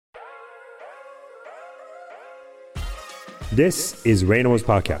This is Reynolds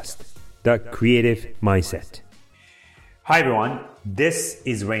Podcast, The Creative Mindset. Hi everyone, this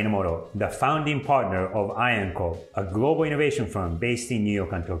is Rei Nomoto, the founding partner of IANCO, a global innovation firm based in New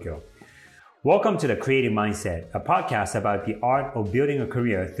York and Tokyo. Welcome to The Creative Mindset, a podcast about the art of building a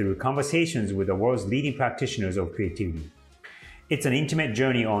career through conversations with the world's leading practitioners of creativity. It's an intimate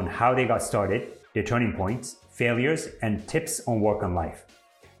journey on how they got started, their turning points, failures, and tips on work and life.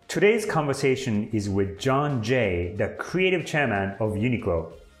 Today's conversation is with John Jay, the creative chairman of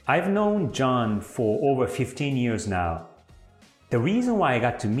Uniqlo. I've known John for over 15 years now. The reason why I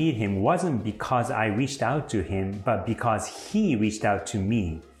got to meet him wasn't because I reached out to him, but because he reached out to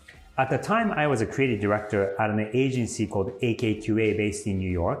me. At the time, I was a creative director at an agency called AKQA based in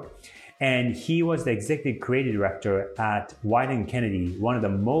New York, and he was the executive creative director at Wieden & Kennedy, one of the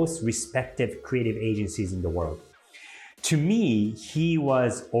most respected creative agencies in the world. To me, he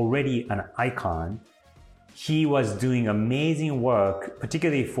was already an icon. He was doing amazing work,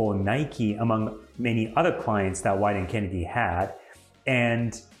 particularly for Nike, among many other clients that Wieden & Kennedy had.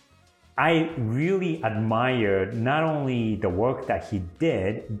 And I really admired not only the work that he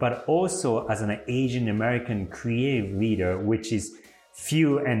did, but also as an Asian American creative leader, which is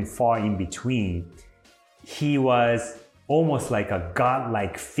few and far in between. He was almost like a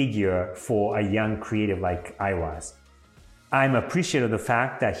godlike figure for a young creative like I was. I'm appreciative of the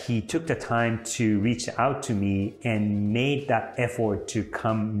fact that he took the time to reach out to me and made that effort to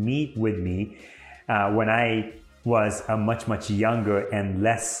come meet with me when I was a much younger and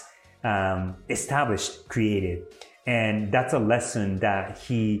less established creative. And that's a lesson that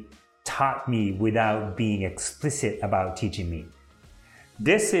he taught me without being explicit about teaching me.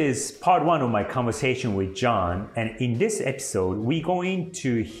 This is part one of my conversation with John, and in this episode, we go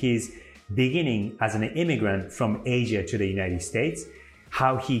into his beginning as an immigrant from Asia to the United States,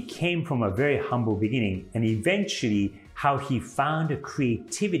 how he came from a very humble beginning, and eventually how he found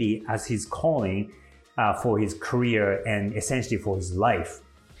creativity as his calling for his career and essentially for his life.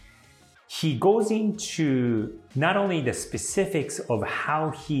 He goes into not only the specifics of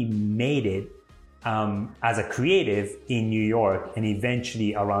how he made it as a creative in New York and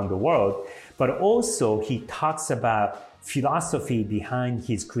eventually around the world, but also he talks about philosophy behind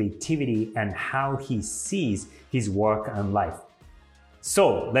his creativity and how he sees his work and life.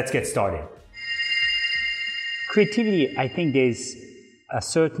 So let's get started. Creativity, I think there's a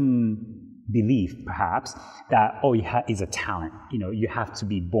certain belief perhaps that, is a talent. You have to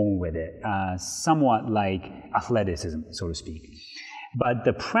be born with it, somewhat like athleticism, so to speak. But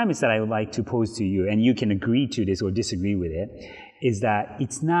the premise that I would like to pose to you, and you can agree to this or disagree with it, is that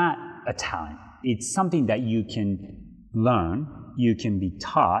it's not a talent. It's something that you can learn, you can be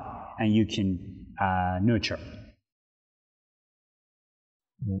taught, and you can nurture.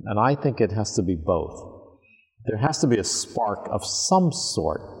 And I think it has to be both. There has to be a spark of some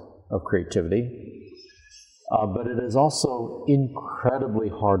sort of creativity, but it is also incredibly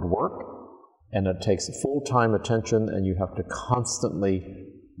hard work, and it takes full-time attention, and you have to constantly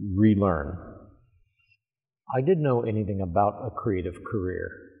relearn. I didn't know anything about a creative career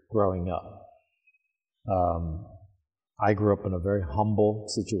growing up. I grew up in a very humble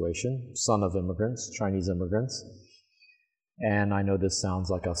situation, son of immigrants, Chinese immigrants. And I know this sounds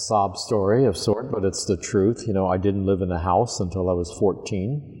like a sob story of sort, but it's the truth. I didn't live in a house until I was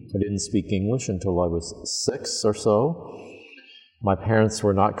 14. I didn't speak English until I was 6 or so. My parents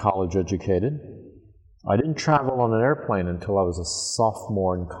were not college educated. I didn't travel on an airplane until I was a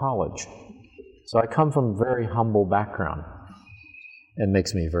sophomore in college. So I come from a very humble background. It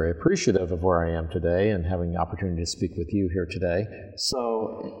makes me very appreciative of where I am today and having the opportunity to speak with you here today.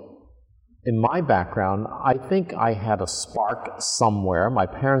 So in my background, I think I had a spark somewhere. My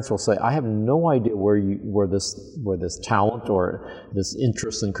parents will say, I have no idea where this talent or this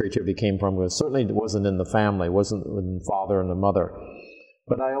interest in creativity came from. It certainly wasn't in the family, it wasn't with the father and the mother.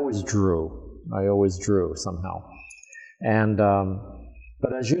 But I always drew. Somehow. And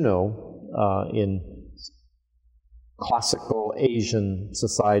but as you know, in classical Asian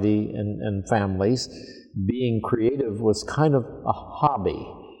society and families, being creative was kind of a hobby.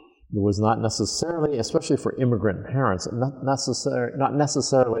 It was not necessarily, especially for immigrant parents, not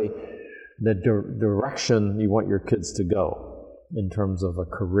necessarily the direction you want your kids to go in terms of a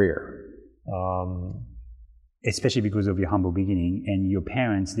career. Especially because of your humble beginning, and your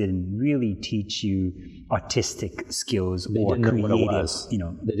parents didn't really teach you artistic skills or creative.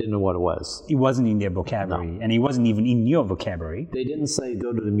 They didn't know what it was. It wasn't in their vocabulary, and it wasn't even in your vocabulary. They didn't say,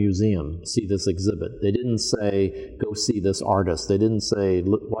 go to the museum, see this exhibit. They didn't say, go see this artist. They didn't say,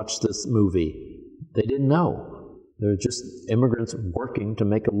 watch this movie. They didn't know. They're just immigrants working to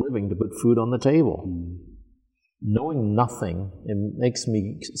make a living to put food on the table. knowing nothing, it makes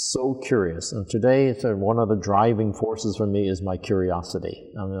me so curious. And today, it's one of the driving forces for me is my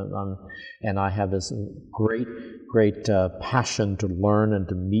curiosity. And I have this great passion to learn and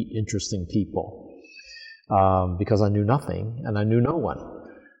to meet interesting people because I knew nothing and I knew no one.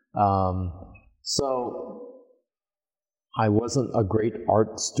 So I wasn't a great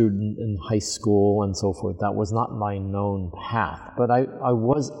art student in high school and so forth. That was not my known path. But I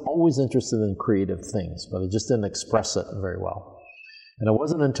was always interested in creative things, but I just didn't express it very well. And it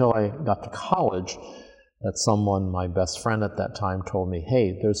wasn't until I got to college that someone, my best friend at that time, told me,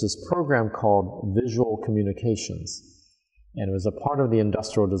 hey, there's this program called Visual Communications. And it was a part of the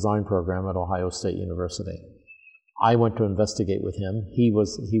industrial design program at Ohio State University. I went to investigate with him. He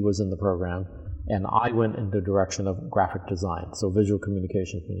was in the program. And I went in the direction of graphic design. So visual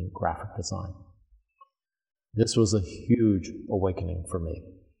communications meaning graphic design. This was a huge awakening for me.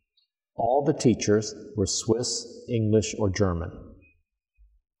 All the teachers were Swiss, English, or German.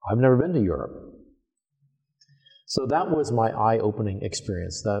 I've never been to Europe. So that was my eye-opening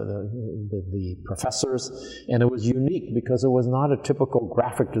experience, the professors. And it was unique because it was not a typical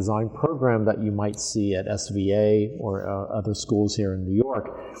graphic design program that you might see at SVA or other schools here in New York.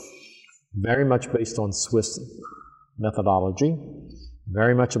 Very much based on Swiss methodology,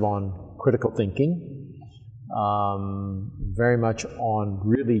 very much on critical thinking, very much on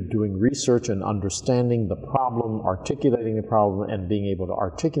really doing research and understanding the problem, articulating the problem, and being able to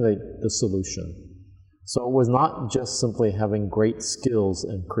articulate the solution. So it was not just simply having great skills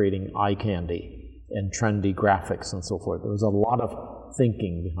in creating eye candy and trendy graphics and so forth. There was a lot of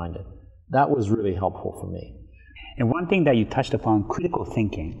thinking behind it. That was really helpful for me. And one thing that you touched upon, critical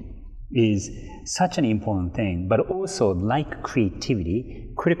thinking, is such an important thing, but also like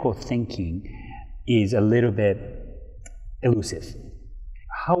creativity, critical thinking is a little bit elusive.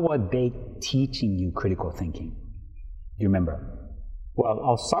 How are they teaching you critical thinking? Do you remember? Well,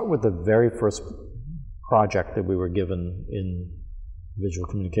 I'll start with the very first project that we were given in visual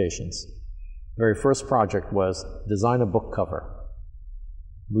communications. The very first project was design a book cover.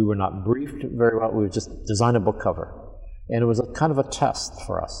 We were not briefed very well, we would just design a book cover. And it was a kind of a test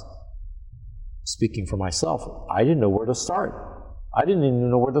for us. Speaking for myself, I didn't know where to start. I didn't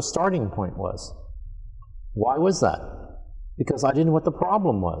even know where the starting point was. Why was that? Because I didn't know what the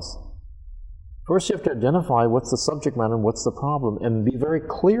problem was. First, you have to identify what's the subject matter and what's the problem, and be very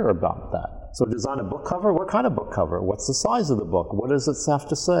clear about that. So design a book cover? What kind of book cover? What's the size of the book? What does it have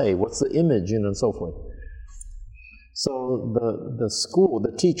to say? What's the image, and so forth. So the school,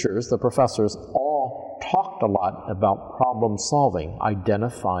 the teachers, the professors, all talked a lot about problem solving,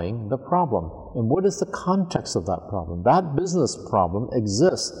 identifying the problem. And what is the context of that problem? That business problem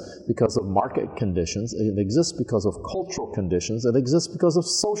exists because of market conditions, it exists because of cultural conditions, it exists because of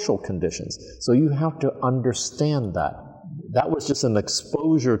social conditions. So you have to understand that. That was just an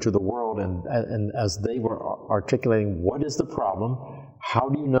exposure to the world, and as they were articulating what is the problem, how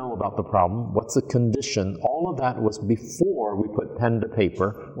do you know about the problem, what's the condition, all of that was before we put pen to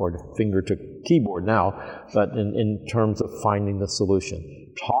paper, or finger to keyboard now, but in terms of finding the solution.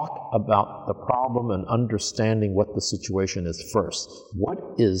 Talk about the problem and understanding what the situation is first. What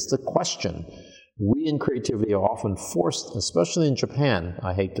is the question? We in creativity are often forced, especially in Japan,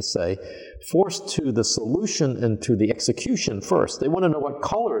 I hate to say, forced to the solution and to the execution first. They want to know what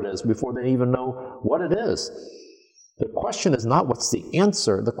color it is before they even know what it is. The question is not what's the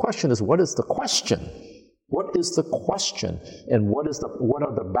answer. The question is what is the question? What is the question? And what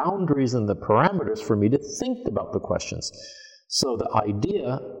are the boundaries and the parameters for me to think about the questions? So the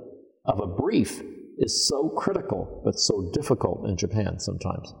idea of a brief is so critical, but so difficult in Japan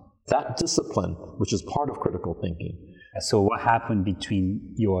sometimes. That discipline, which is part of critical thinking. So what happened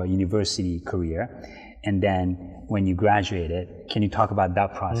between your university career and then when you graduated? Can you talk about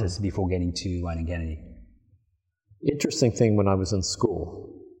that process before getting to Wieden Kennedy? Interesting thing, when I was in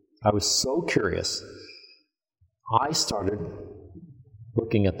school, I was so curious. I started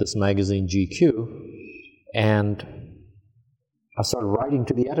looking at this magazine, GQ, and I started writing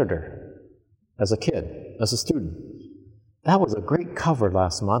to the editor as a kid, as a student. That was a great cover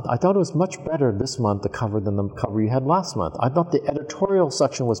last month. I thought it was much better this month, the cover, than the cover you had last month. I thought the editorial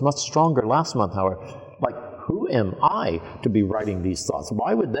section was much stronger last month, however. Like, who am I to be writing these thoughts?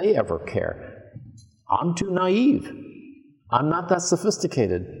 Why would they ever care? I'm too naive. I'm not that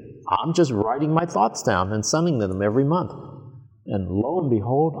sophisticated. I'm just writing my thoughts down and sending them every month. And lo and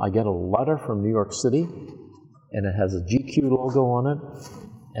behold, I get a letter from New York City, and it has a GQ logo on it.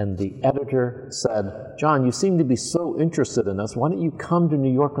 And the editor said, "John, you seem to be so interested in us. Why don't you come to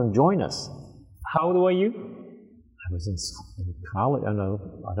New York and join us?" How old were you? I was in college.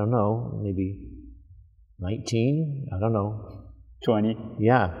 I don't know, maybe 19, I don't know. 20.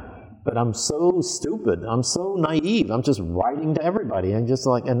 Yeah. But I'm so stupid. I'm so naive. I'm just writing to everybody. And just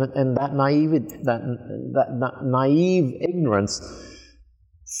like, and that naive ignorance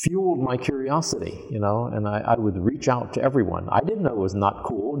fueled my curiosity, and I would reach out to everyone. I didn't know it was not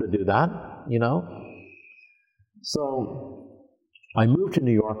cool to do that, So I moved to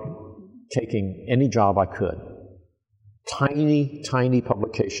New York taking any job I could. Tiny, tiny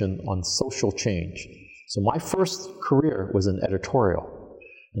publication on social change. So my first career was in editorial.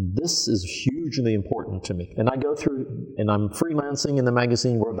 And this is hugely important to me. And I go through, and I'm freelancing in the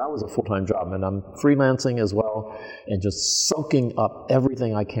magazine world. That was a full-time job. And I'm freelancing as well and just soaking up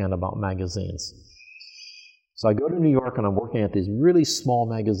everything I can about magazines. So I go to New York and I'm working at these really small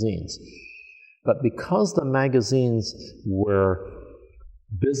magazines. But because the magazines were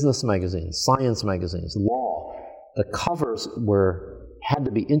business magazines, science magazines, law, the covers had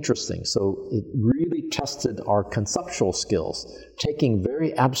to be interesting. So it really tested our conceptual skills, taking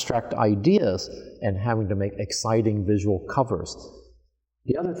very abstract ideas and having to make exciting visual covers.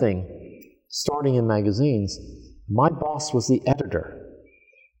 The other thing, starting in magazines, my boss was the editor.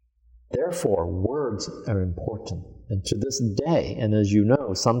 Therefore, words are important. And to this day, and as you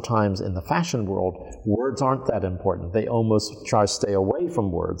know, sometimes in the fashion world, words aren't that important. They almost try to stay away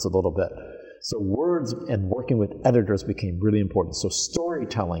from words a little bit. So words and working with editors became really important. So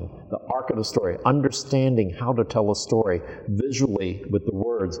storytelling, the arc of the story, understanding how to tell a story visually with the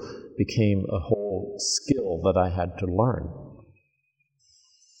words became a whole skill that I had to learn.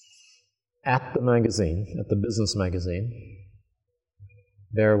 At the magazine, at the business magazine,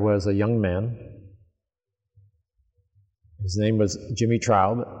 there was a young man. His name was Jimmy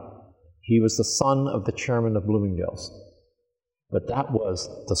Traub. He was the son of the chairman of Bloomingdale's. But that was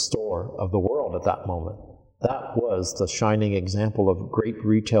the store of the world at that moment. That was the shining example of great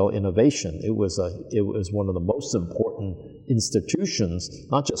retail innovation. It was one of the most important institutions,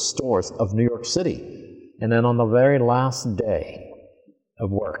 not just stores, of New York City. And then on the very last day of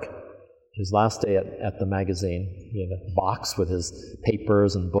work, his last day at the magazine, he had a box with his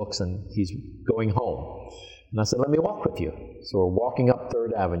papers and books, and he's going home. And I said, let me walk with you. So we're walking up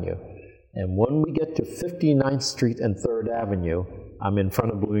 3rd Avenue. And when we get to 59th Street and 3rd Avenue, I'm in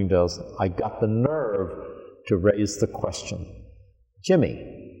front of Bloomingdale's. I got the nerve to raise the question, Jimmy,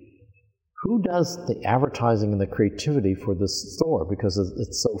 who does the advertising and the creativity for this store? Because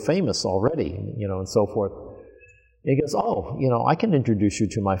it's so famous already, and so forth. He goes, I can introduce you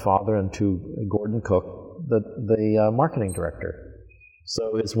to my father and to Gordon Cook, the marketing director.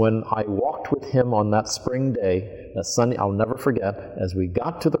 So it's when I walked with him on that spring day, that Sunday, I'll never forget, as we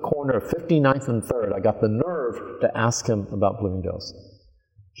got to the corner of 59th and 3rd, I got the nerve to ask him about Bloomingdale's.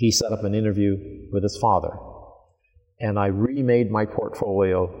 He set up an interview with his father, and I remade my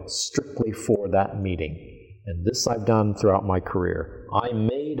portfolio strictly for that meeting. And this I've done throughout my career. I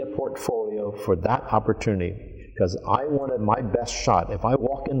made a portfolio for that opportunity because I wanted my best shot. If I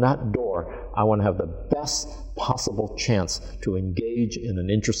walk in that door, I want to have the best possible chance to engage in an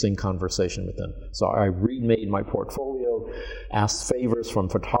interesting conversation with them. So I remade my portfolio, asked favors from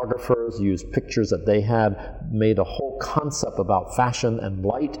photographers, used pictures that they had, made a whole concept about fashion and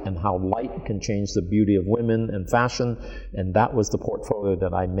light and how light can change the beauty of women and fashion. And that was the portfolio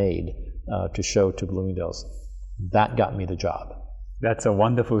that I made to show to Bloomingdale's. That got me the job. That's a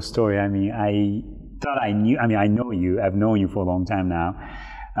wonderful story. I know you. I've known you for a long time now,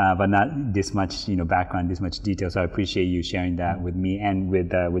 but not this much, background, this much detail. So I appreciate you sharing that with me and with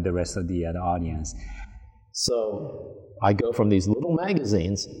the rest of the audience. So I go from these little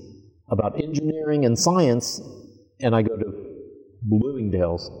magazines about engineering and science, and I go to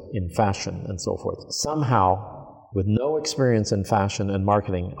Bloomingdale's in fashion and so forth. Somehow, with no experience in fashion and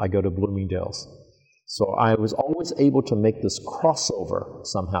marketing, I go to Bloomingdale's. So I was always able to make this crossover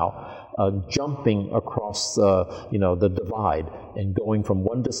somehow, jumping across the divide and going from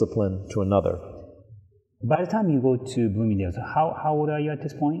one discipline to another. By the time you go to Bloomingdale's, how old are you at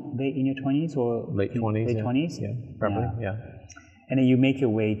this point? In your 20s or late 20s? Late 20s? Yeah, probably, yeah. And then you make your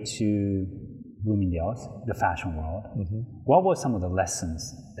way to Bloomingdale's, the fashion world. Mm-hmm. What were some of the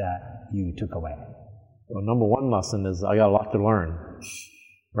lessons that you took away? Well, number one lesson is I got a lot to learn,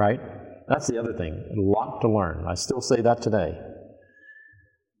 right? That's the other thing, a lot to learn. I still say that today.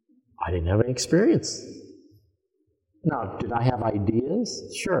 I didn't have any experience. Now, did I have ideas?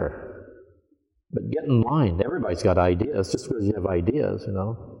 Sure. But get in line. Everybody's got ideas, just because you have ideas,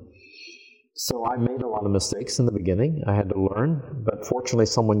 So I made a lot of mistakes in the beginning. I had to learn, but fortunately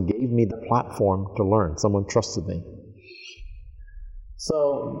someone gave me the platform to learn. Someone trusted me.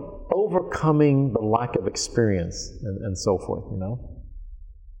 So overcoming the lack of experience and so forth,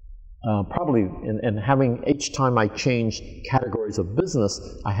 Probably, and having each time I changed categories of business,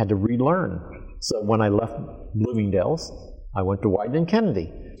 I had to relearn. So when I left Bloomingdale's, I went to Wieden &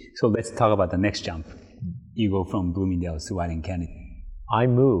 Kennedy. So let's talk about the next jump. You go from Bloomingdale's to Wieden & Kennedy. I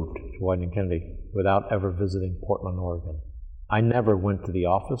moved to Wieden & Kennedy without ever visiting Portland, Oregon. I never went to the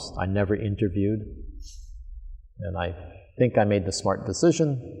office. I never interviewed. And I think I made the smart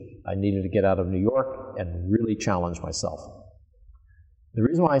decision. I needed to get out of New York and really challenge myself. The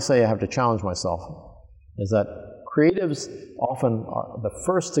reason why I say I have to challenge myself is that creatives often are the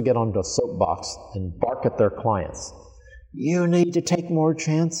first to get onto a soapbox and bark at their clients. You need to take more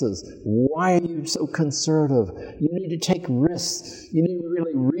chances. Why are you so conservative? You need to take risks. You need to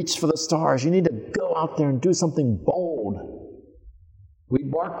really reach for the stars. You need to go out there and do something bold. We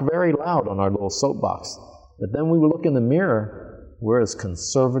bark very loud on our little soapbox, but then we look in the mirror, we're as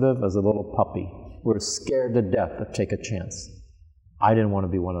conservative as a little puppy. We're scared to death to take a chance. I didn't want to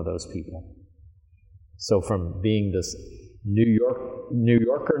be one of those people. So from being this New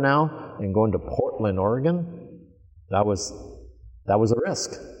Yorker now and going to Portland, Oregon, that was a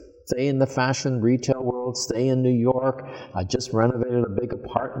risk. Stay in the fashion retail world, stay in New York. I just renovated a big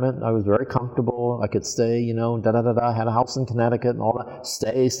apartment. I was very comfortable. I could stay, I had a house in Connecticut and all that.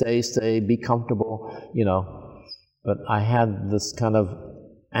 Stay, be comfortable, But I had this kind of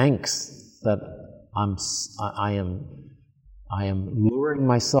angst that I am luring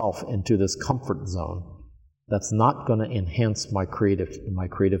myself into this comfort zone that's not going to enhance my creative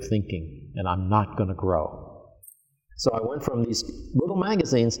thinking, and I'm not going to grow. So I went from these little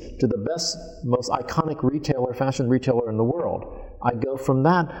magazines to the best, most iconic fashion retailer in the world. I go from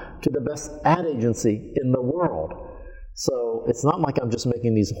that to the best ad agency in the world. So it's not like I'm just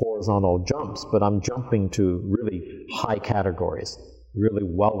making these horizontal jumps, but I'm jumping to really high categories, really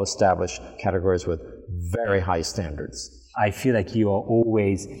well-established categories with very high standards. I feel like you are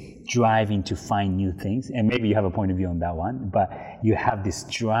always driving to find new things, and maybe you have a point of view on that one, but you have this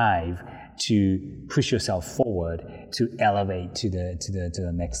drive to push yourself forward, to elevate to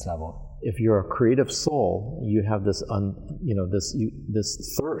the next level. If you're a creative soul, you have this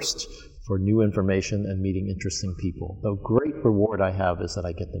this thirst for new information and meeting interesting people. The great reward I have is that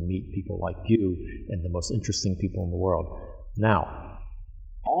I get to meet people like you and the most interesting people in the world. Now,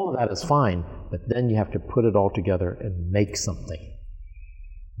 all of that is fine, but then you have to put it all together and make something.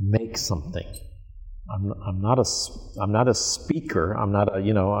 Make something. I'm not a speaker.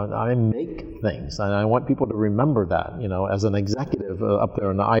 I make things, and I want people to remember that. As an executive up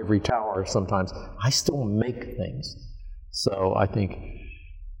there in the ivory tower, sometimes I still make things. So I think,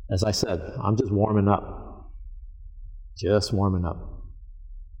 as I said, I'm just warming up. Just warming up.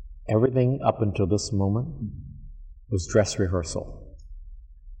 Everything up until this moment was dress rehearsal.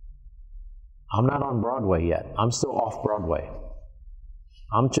 I'm not on Broadway yet. I'm still off Broadway.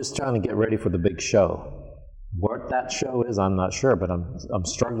 I'm just trying to get ready for the big show. What that show is, I'm not sure, but I'm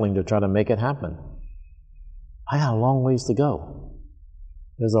struggling to try to make it happen. I got a long ways to go.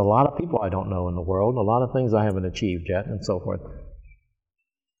 There's a lot of people I don't know in the world, a lot of things I haven't achieved yet, and so forth.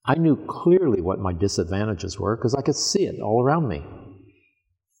 I knew clearly what my disadvantages were because I could see it all around me.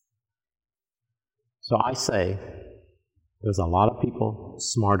 So I say, there's a lot of people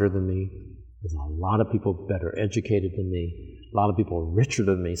smarter than me. There's a lot of people better educated than me, a lot of people richer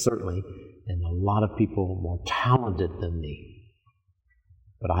than me, certainly, and a lot of people more talented than me.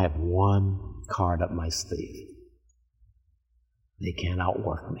 But I have one card up my sleeve. They can't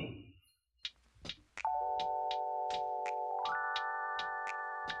outwork me.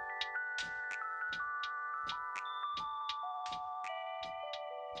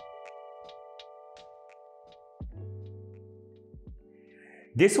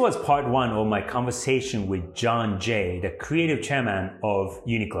 This was part one of my conversation with John Jay, the creative chairman of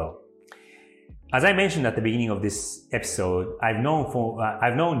Uniqlo. As I mentioned at the beginning of this episode, I've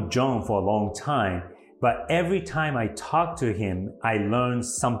known John for a long time, but every time I talk to him, I learn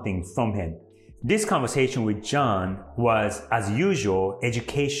something from him. This conversation with John was, as usual,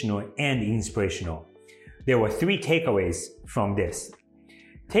 educational and inspirational. There were 3 takeaways from this.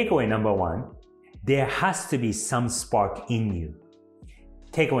 Takeaway number 1, there has to be some spark in you.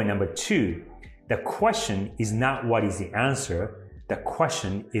 Takeaway number 2, the question is not what is the answer, the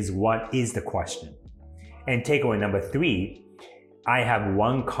question is what is the question. And takeaway number 3, I have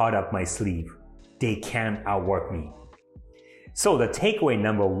one card up my sleeve. They can't outwork me. So the takeaway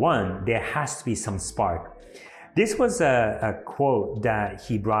number 1, there has to be some spark. This was a quote that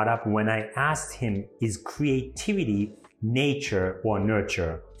he brought up when I asked him, is creativity nature or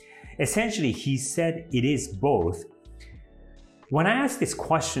nurture? Essentially, he said it is both. When I ask this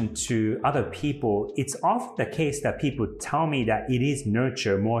question to other people, it's often the case that people tell me that it is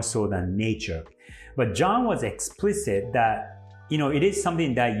nurture more so than nature. But John was explicit that, it is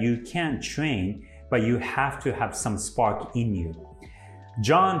something that you can train, but you have to have some spark in you.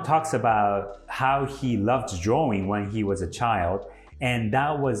 John talks about how he loved drawing when he was a child, and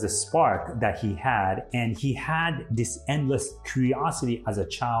that was the spark that he had. And he had this endless curiosity as a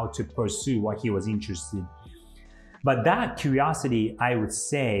child to pursue what he was interested in. But that curiosity, I would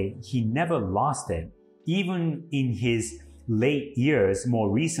say, he never lost it. Even in his late years, more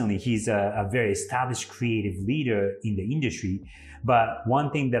recently, he's a very established creative leader in the industry. But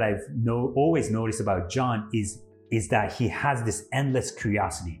one thing that I've always noticed about John is that he has this endless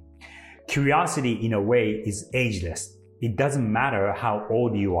curiosity. Curiosity, in a way, is ageless. It doesn't matter how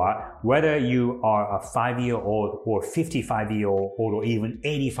old you are, whether you are a 5-year-old or 55-year-old or even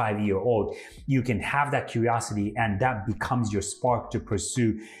 85-year-old, you can have that curiosity and that becomes your spark to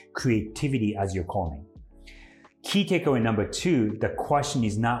pursue creativity as your calling. Key takeaway number 2, the question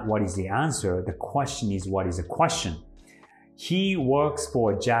is not what is the answer, the question is what is the question. He works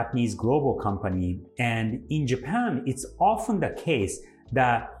for a Japanese global company, and in Japan, it's often the case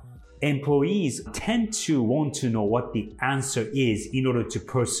that employees tend to want to know what the answer is in order to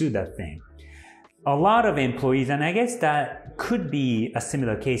pursue that thing. A lot of employees, and I guess that could be a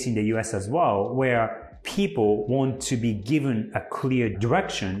similar case in the US as well, where people want to be given a clear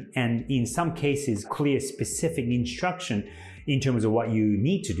direction and in some cases clear specific instruction in terms of what you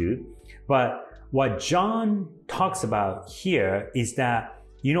need to do. But what John talks about here is that,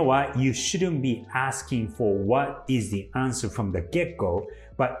 you shouldn't be asking for what is the answer from the get-go,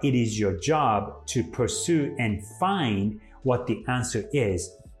 but it is your job to pursue and find what the answer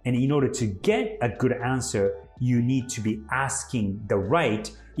is. And in order to get a good answer, you need to be asking the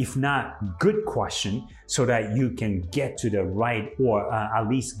right, if not good question, so that you can get to the right or at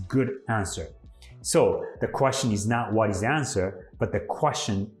least good answer. So the question is not what is the answer, but the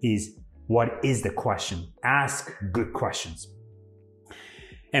question is what is the question? Ask good questions.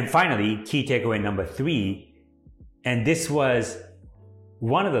 And finally, key takeaway number 3, and this was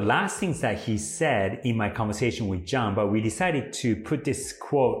one of the last things that he said in my conversation with John, but we decided to put this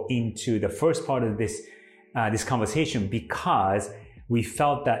quote into the first part of this conversation because we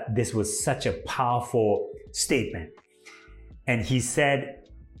felt that this was such a powerful statement. And he said,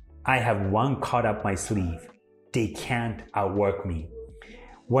 I have one card up my sleeve. They can't outwork me.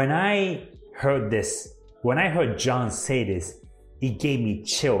 When I heard John say this, it gave me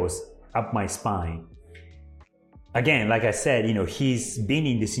chills up my spine. Again, like I said, he's been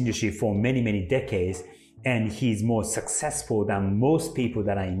in this industry for many, many decades, and he's more successful than most people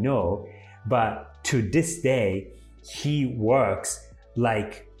that I know. But to this day, he doesn't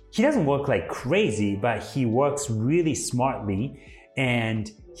work like crazy, but he works really smartly.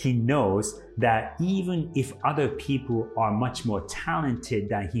 And he knows that even if other people are much more talented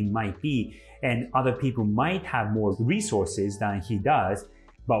than he might be, and other people might have more resources than he does,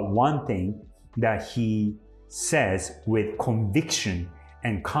 but one thing that he says with conviction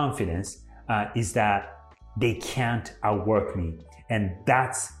and confidence is that they can't outwork me. And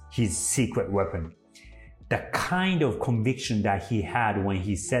that's his secret weapon. The kind of conviction that he had when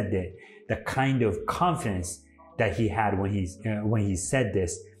he said that, the kind of confidence that he had when he said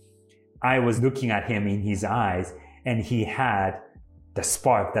this, I was looking at him in his eyes, and he had the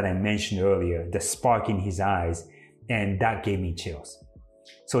spark that I mentioned earlier, the spark in his eyes, and that gave me chills.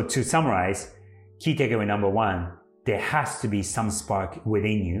 So to summarize, key takeaway number 1, there has to be some spark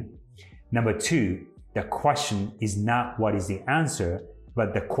within you. Number 2, the question is not what is the answer,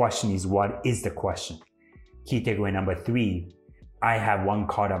 but the question is what is the question. Key takeaway number 3, I have one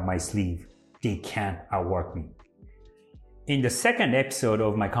card up my sleeve. They can't outwork me. In the second episode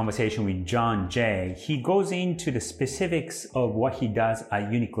of my conversation with John Jay, he goes into the specifics of what he does at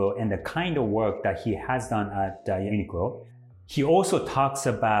Uniqlo and the kind of work that he has done at Uniqlo. He also talks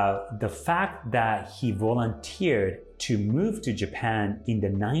about the fact that he volunteered to move to Japan in the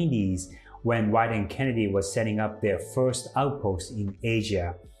 90s when White and Kennedy was setting up their first outpost in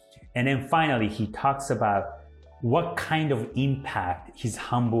Asia. And then finally, he talks about what kind of impact his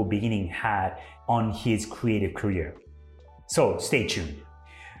humble beginning had on his creative career. So stay tuned.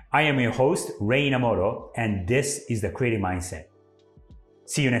 I am your host, Ray Inamoto, and this is The Creative Mindset.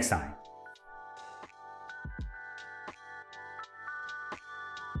 See you next time.